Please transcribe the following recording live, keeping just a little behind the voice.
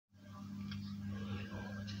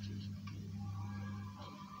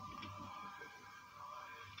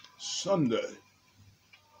Sunday,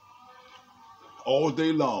 all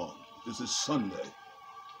day long. This is Sunday.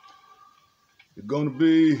 It's going to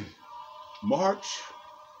be March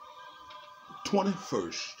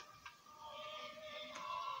 21st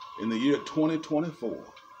in the year 2024.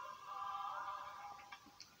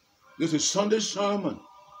 This is Sunday sermon.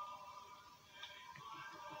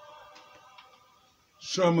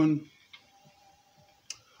 Sermon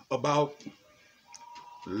about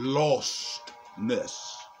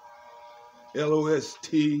Lost-ness.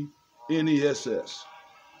 L-O-S-T-N-E-S-S.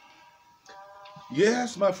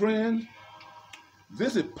 Yes, my friend,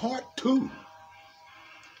 this is part 2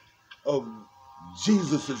 of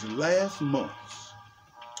Jesus' last months.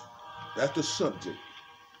 That's the subject.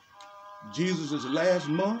 Jesus' last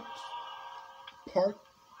months, part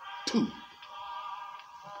 2.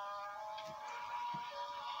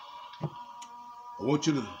 I want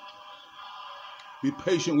you to be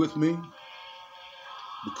patient with me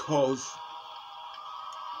because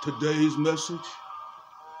today's message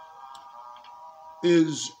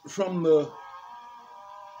is from the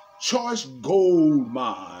choice gold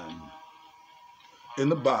mine in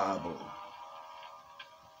the Bible.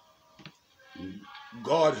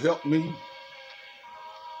 God help me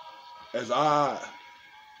as I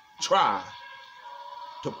try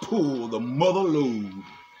to pull the mother lode.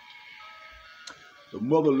 The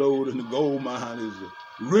mother lode in the gold mine is the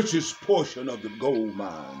richest portion of the gold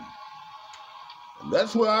mine. And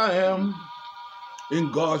that's where I am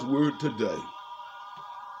in God's word today.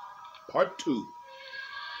 Part 2.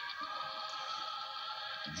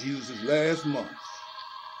 Jesus' last months.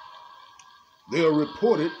 They are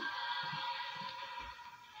reported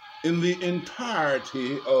in the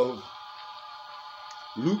entirety of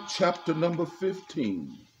Luke chapter number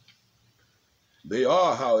 15. They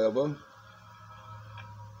are, however,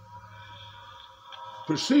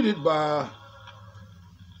 preceded by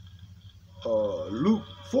Luke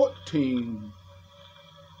 14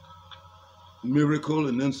 miracle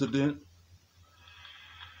and incident,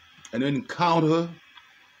 an encounter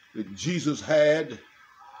that Jesus had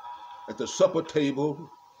at the supper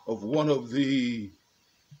table of one of the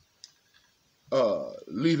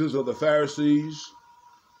leaders of the Pharisees.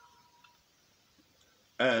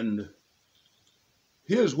 And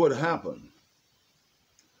here's what happened.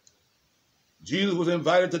 Jesus was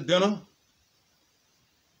invited to dinner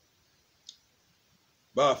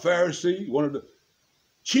by a Pharisee, one of the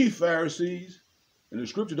chief Pharisees, and the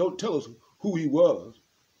scripture don't tell us who he was,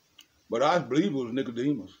 but I believe it was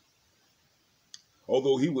Nicodemus,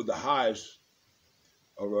 although he was the highest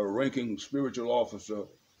of a ranking spiritual officer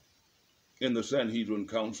in the Sanhedrin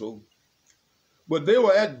Council. But they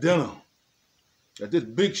were at dinner at this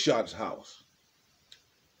big shot's house,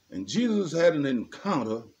 and Jesus had an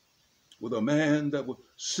encounter with a man that was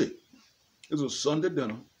sick. It was a Sunday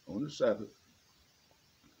dinner on the Sabbath.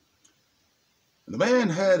 And the man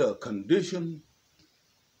had a condition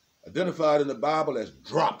identified in the Bible as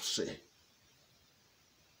dropsy.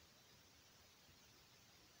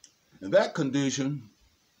 And that condition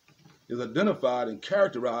is identified and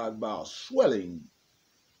characterized by a swelling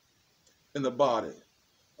in the body,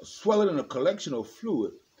 a swelling and a collection of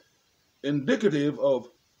fluid indicative of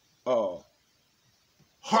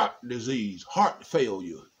heart disease, heart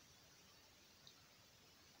failure.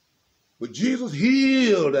 But Jesus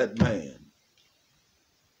healed that man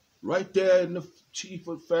right there in the chief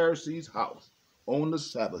of Pharisees' house on the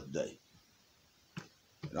Sabbath day.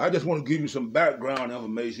 And I just want to give you some background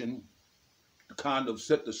information to kind of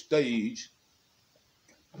set the stage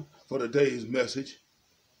for today's message.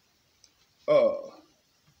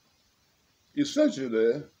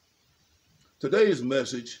 Essentially, today's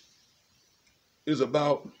message is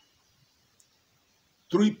about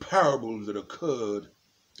 3 parables that occurred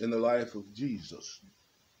in the life of Jesus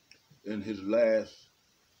in his last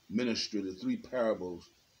ministry, the 3 parables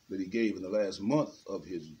that he gave in the last month of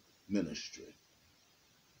his ministry.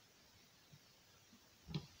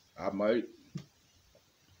 I might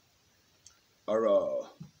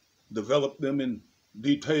develop them in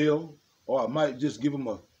detail, or I might just give them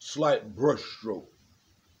a slight brush stroke.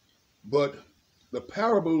 But the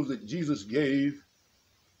parables that Jesus gave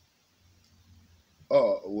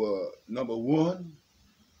were, number 1,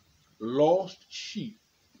 lost sheep.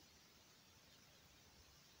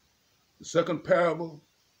 The second parable,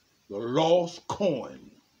 the lost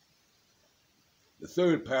coin. The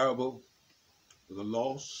third parable, the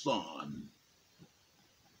lost son.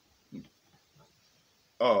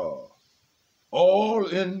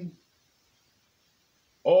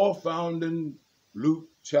 All found in Luke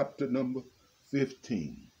chapter number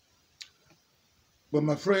 15. But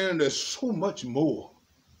my friend, there's so much more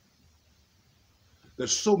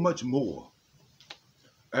there's so much more.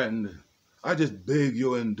 And I just beg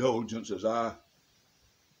your indulgence as I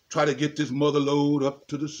try to get this mother lode up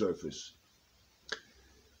to the surface.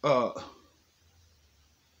 I'll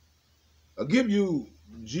give you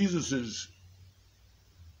Jesus's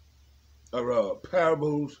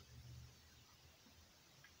parables,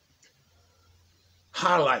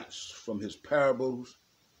 highlights from his parables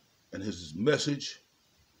and his message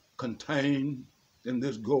contained in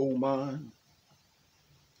this gold mine.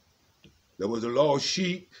 There was a lost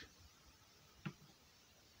sheep.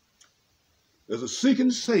 There's a seeking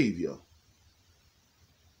Savior.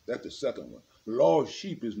 That's the second one. Lost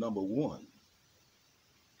sheep is number one.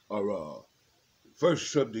 Or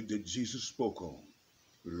first subject that Jesus spoke on.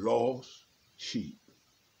 Lost sheep.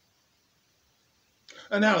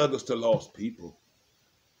 Analogous to lost people.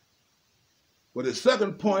 But the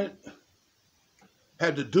second point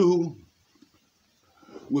had to do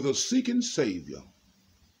with a seeking Savior.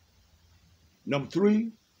 Number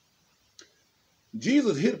three,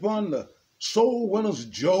 Jesus hit upon the soul winner's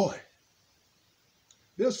joy.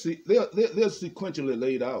 They're sequentially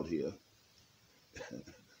laid out here.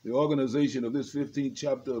 The organization of this 15th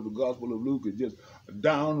chapter of the Gospel of Luke is just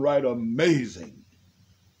downright amazing.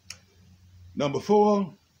 Number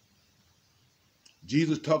four,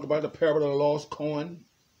 Jesus talked about the parable of the lost coin,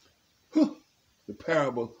 the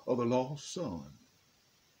parable of the lost son.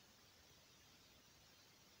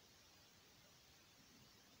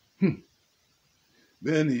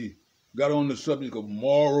 Then he got on the subject of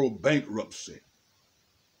moral bankruptcy.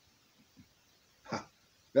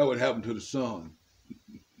 That would happen to the son.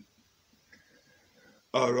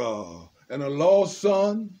 And a lost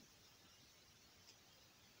son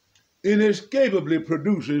inescapably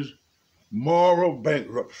produces moral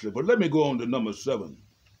bankruptcy. But let me go on to number 7,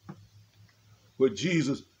 where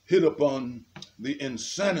Jesus hit upon the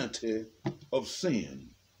insanity of sin.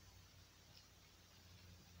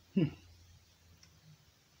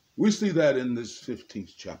 We see that in this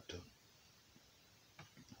 15th chapter.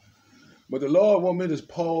 But the Lord wants me to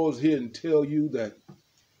pause here and tell you that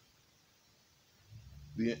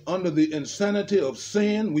under the insanity of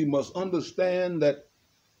sin, we must understand that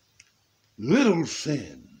little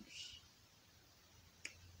sins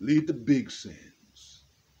lead to big sins.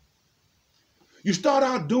 You start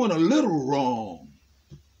out doing a little wrong,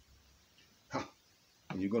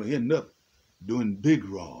 and you're going to end up doing big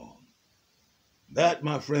wrong. That,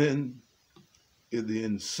 my friend, is the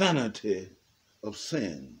insanity of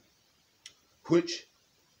sin, which,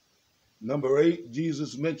 number 8,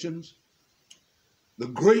 Jesus mentions, the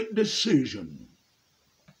great decision.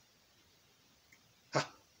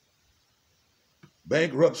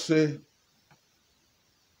 Bankruptcy,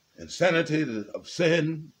 insanity of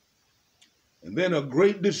sin, and then a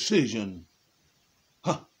great decision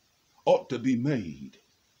ought to be made.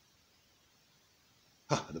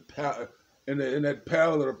 In that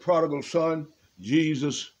parable of the prodigal son,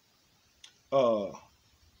 Jesus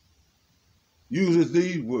uses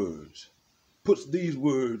these words, puts these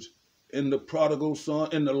words in the prodigal son,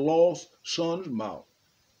 in the lost son's mouth.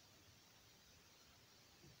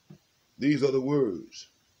 These are the words.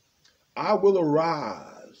 I will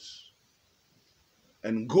arise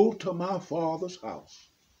and go to my father's house.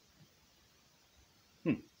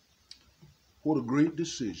 What a great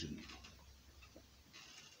decision.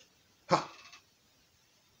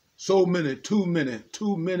 So many, too many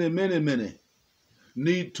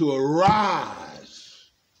need to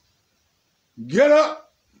arise. Get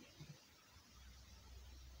up.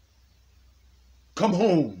 Come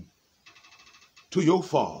home to your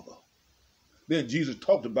father. Then Jesus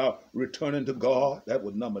talked about returning to God. That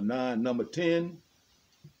was number 9. Number 10,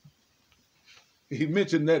 he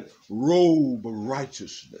mentioned that robe of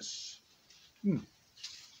righteousness.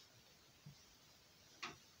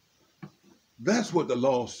 That's what the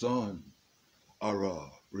lost son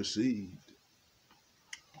received.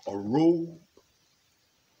 A robe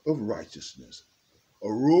of righteousness.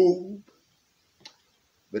 A robe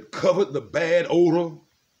that covered the bad odor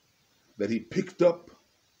that he picked up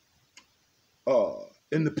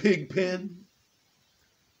in the pig pen,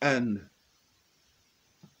 and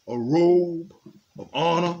a robe of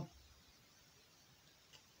honor,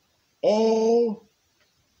 all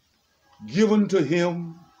given to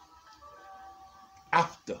him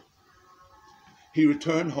after he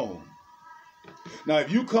returned home. Now, if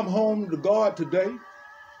you come home to God today,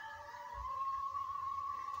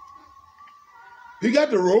 he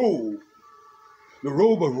got the robe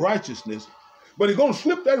of righteousness, but he's going to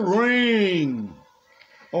slip that ring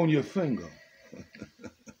on your finger.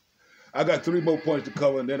 I got 3 more points to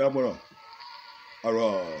cover, and then I'm going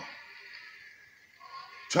to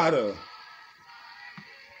try to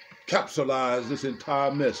capsulize this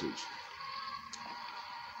entire message.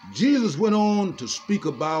 Jesus went on to speak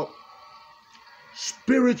about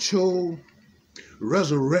spiritual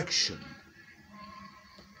resurrection,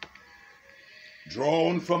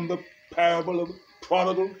 drawn from the parable of the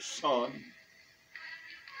prodigal son.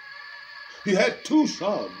 He had two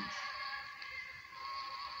sons,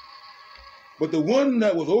 but the one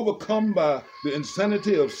that was overcome by the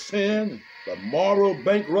insanity of sin, the moral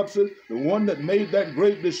bankruptcy, the one that made that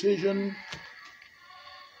great decision,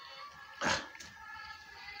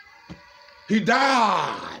 he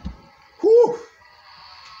died. Whew.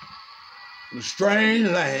 In a strange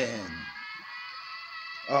land.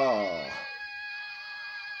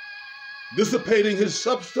 Dissipating his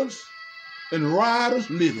substance in riotous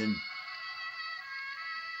living.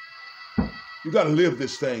 You got to live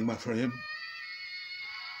this thing, my friend.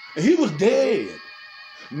 And he was dead.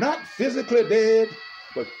 Not physically dead,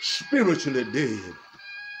 but spiritually dead.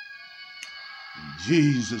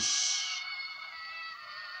 Jesus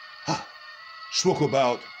spoke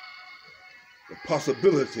about the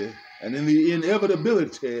possibility and in the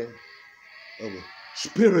inevitability of a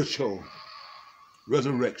spiritual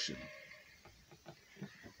resurrection.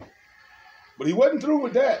 But he wasn't through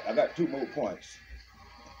with that. I got two more points.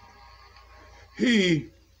 He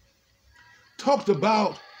talked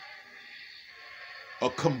about a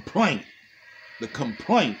complaint, the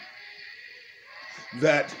complaint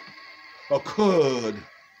that occurred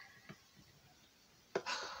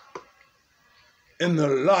in the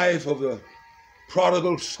life of the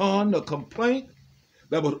prodigal son, a complaint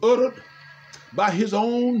that was uttered by his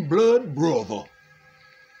own blood brother.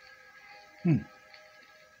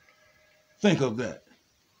 Think of that.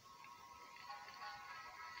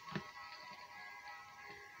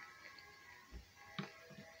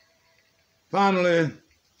 Finally,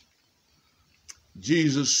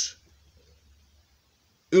 Jesus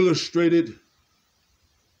illustrated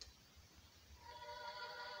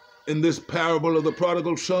in this parable of the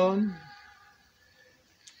prodigal son,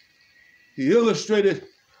 he illustrated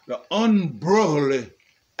the unbrotherly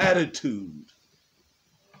attitude.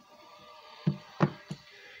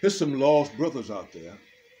 There's some lost brothers out there,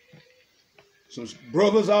 some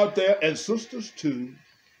brothers out there and sisters too,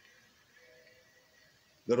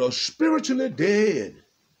 that are spiritually dead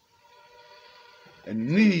and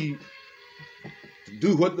need to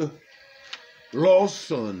do what the lost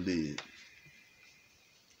son did.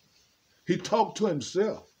 He talked to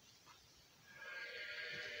himself.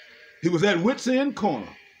 He was at wit's end corner.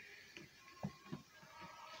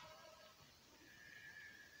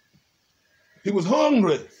 He was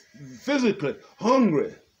hungry, physically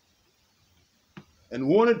hungry, and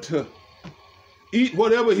wanted to eat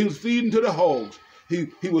whatever he was feeding to the hogs.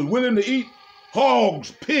 He was willing to eat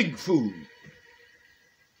hogs, pig food.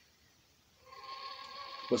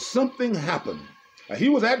 But something happened. Now, he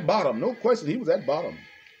was at bottom, no question, he was at bottom.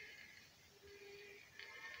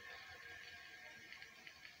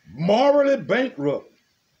 Morally bankrupt,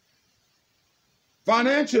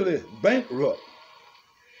 financially bankrupt,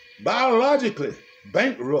 biologically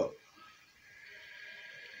bankrupt.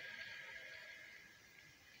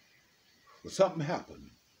 But something happened.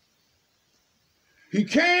 He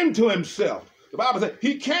came to himself. The Bible says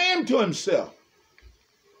he came to himself.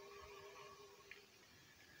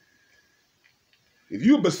 If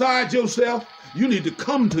you're beside yourself, you need to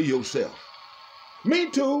come to yourself. Me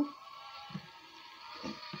too.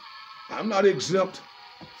 I'm not exempt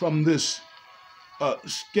from this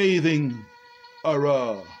scathing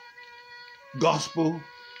gospel,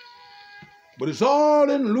 but it's all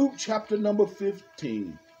in Luke chapter number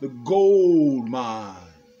 15, the gold mine.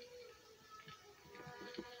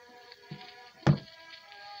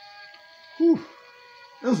 Whew.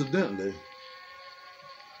 Incidentally,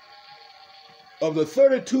 of the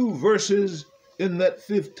 32 verses in that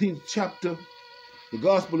 15th chapter, the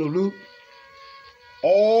Gospel of Luke,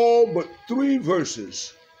 all but 3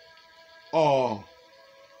 verses are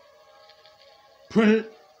printed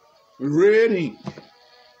in red ink,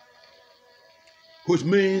 which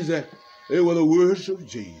means that they were the words of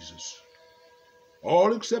Jesus.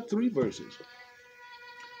 All except 3 verses.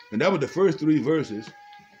 And that was the first 3 verses.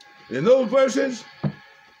 In those verses,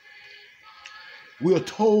 we are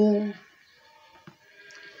told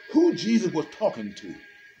who Jesus was talking to.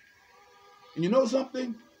 And you know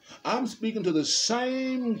something? I'm speaking to the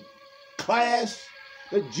same class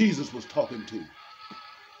that Jesus was talking to.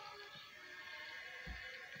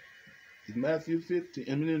 In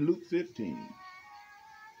in Luke 15.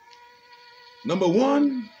 Number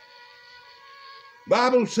 1,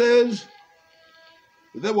 Bible says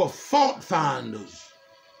that there were fault finders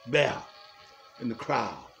there in the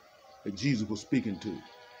crowd that Jesus was speaking to.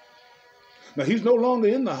 Now he's no longer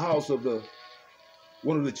in the house of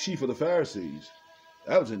one of the chief of the Pharisees.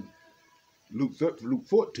 That was in Luke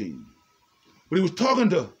 14. But he was talking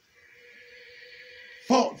to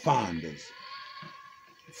fault finders,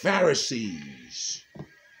 Pharisees.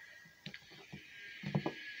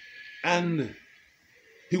 And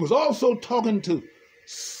he was also talking to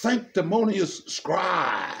sanctimonious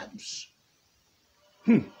scribes.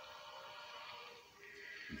 And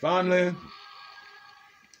finally,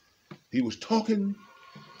 he was talking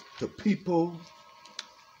to people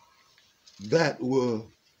that were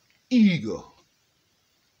eager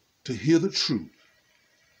to hear the truth.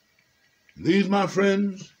 These, my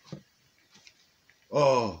friends,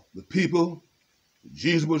 are the people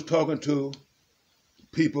Jesus was talking to,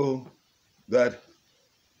 people that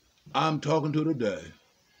I'm talking to today.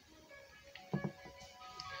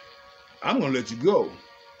 I'm going to let you go,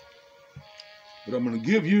 but I'm going to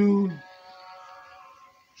give you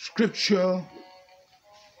scripture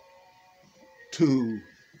to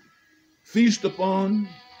feast upon.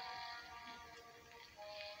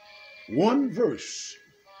 One verse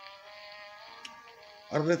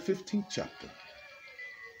out of that 15th chapter.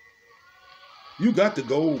 You got the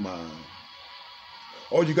gold mine.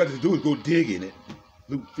 All you got to do is go dig in it.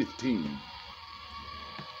 Luke 15.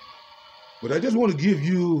 But I just want to give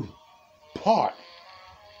you part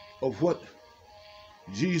of what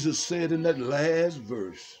Jesus said in that last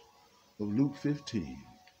verse of Luke 15.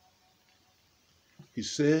 He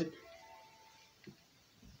said,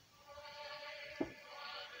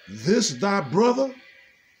 "This thy brother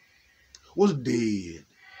was dead,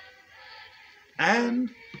 and,"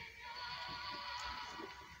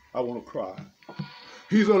 I want to cry,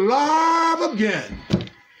 "he's alive again."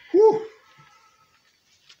 Whew.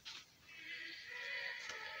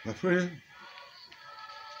 My friend,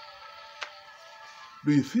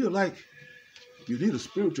 do you feel like you need a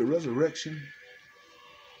spiritual resurrection?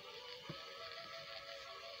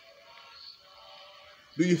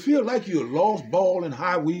 Do you feel like you're a lost ball in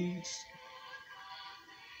high weeds?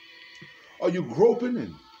 Are you groping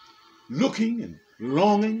and looking and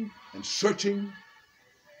longing and searching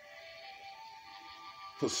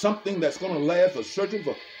for something that's going to last, for searching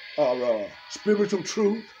for spiritual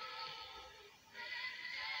truth?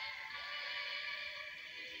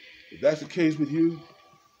 If that's the case with you,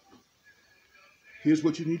 here's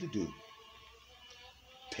what you need to do.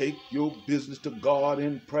 Take your business to God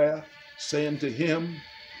in prayer, saying to him,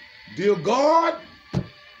 "Dear God,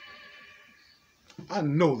 I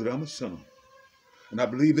know that I'm a sinner, and I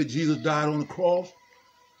believe that Jesus died on the cross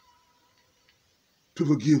to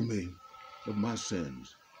forgive me of my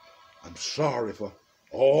sins. I'm sorry for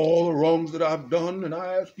all the wrongs that I've done, and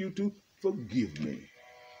I ask you to forgive me.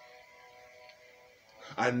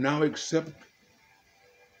 I now accept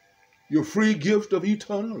your free gift of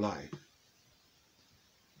eternal life.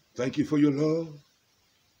 Thank you for your love.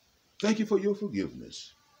 Thank you for your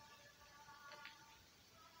forgiveness.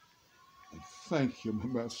 And thank you, my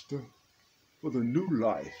Master, for the new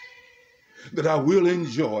life that I will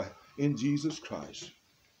enjoy in Jesus Christ.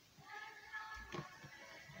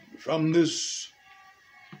 From this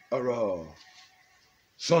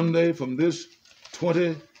Sunday, from this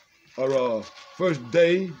 21st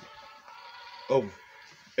day of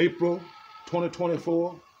April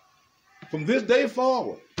 2024, from this day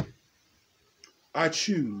forward, I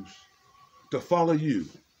choose to follow you.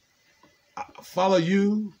 Follow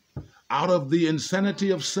you out of the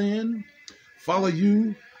insanity of sin. Follow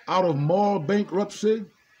you out of moral bankruptcy.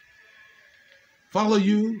 Follow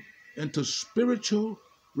you into spiritual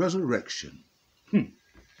resurrection.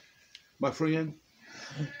 My friend,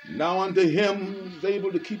 now unto him who is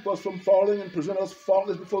able to keep us from falling and present us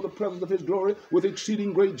faultless before the presence of his glory with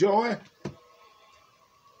exceeding great joy.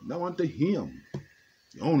 Now unto him,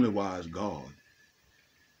 the only wise God,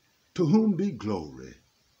 to whom be glory,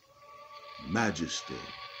 majesty,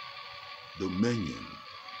 dominion,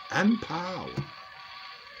 and power,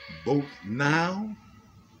 both now,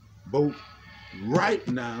 both right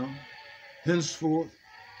now, henceforth,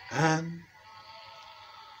 and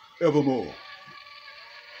evermore.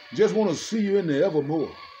 Just want to see you in the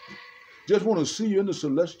evermore. Just want to see you in the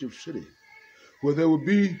celestial city, where there will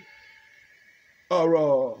be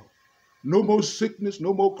no more sickness,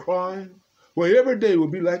 no more crying, where every day will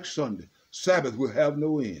be like Sunday. Sabbath will have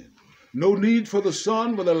no end. No need for the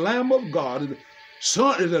sun, for the Lamb of God. The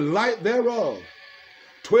sun is the light thereof.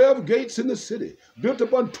 12 gates in the city, built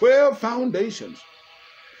upon 12 foundations.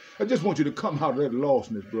 I just want you to come out of that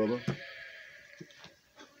lostness, brother.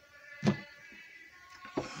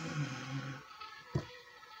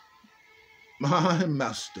 My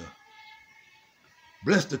Master,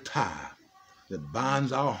 bless the tie that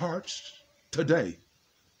binds our hearts today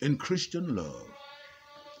in Christian love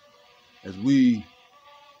as we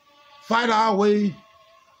fight our way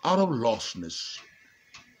out of lostness.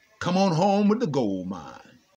 Come on home with the gold mine.